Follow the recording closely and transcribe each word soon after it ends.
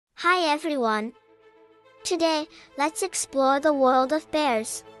Hi everyone! Today, let's explore the world of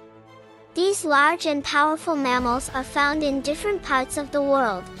bears. These large and powerful mammals are found in different parts of the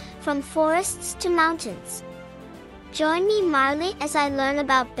world, from forests to mountains. Join me, Marley, as I learn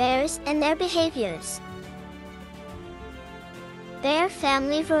about bears and their behaviors. Bear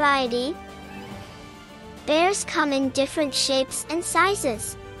family variety. Bears come in different shapes and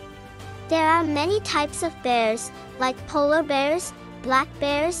sizes. There are many types of bears, like polar bears, black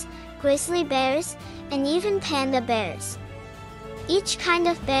bears, grizzly bears, and even panda bears. Each kind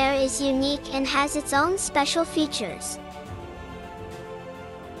of bear is unique and has its own special features.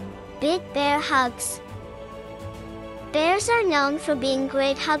 Big bear hugs. Bears are known for being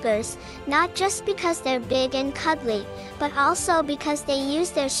great huggers, not just because they're big and cuddly, but also because they use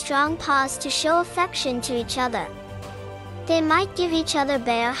their strong paws to show affection to each other. They might give each other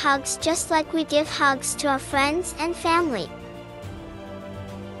bear hugs just like we give hugs to our friends and family.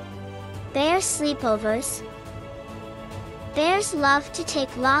 Bear sleepovers. Bears love to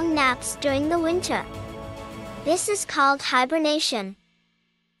take long naps during the winter. This is called hibernation.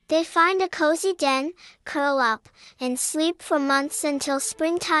 They find a cozy den, curl up, and sleep for months until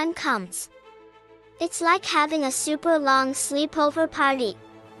springtime comes. It's like having a super long sleepover party.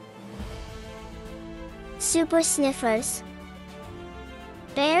 Super sniffers.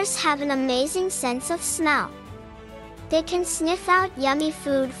 Bears have an amazing sense of smell. They can sniff out yummy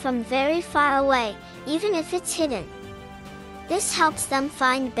food from very far away, even if it's hidden. This helps them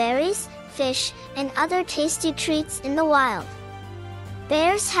find berries, fish, and other tasty treats in the wild.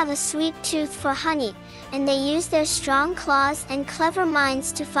 Bears have a sweet tooth for honey, and they use their strong claws and clever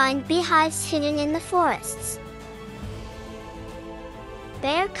minds to find beehives hidden in the forests.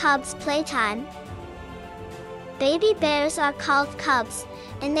 Bear cubs playtime. Baby bears are called cubs,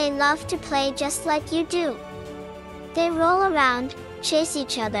 and they love to play just like you do. They roll around, chase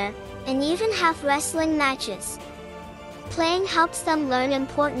each other, and even have wrestling matches. Playing helps them learn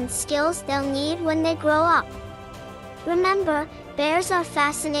important skills they'll need when they grow up. Remember, bears are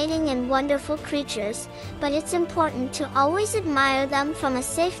fascinating and wonderful creatures, but it's important to always admire them from a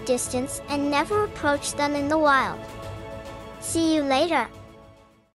safe distance and never approach them in the wild. See you later!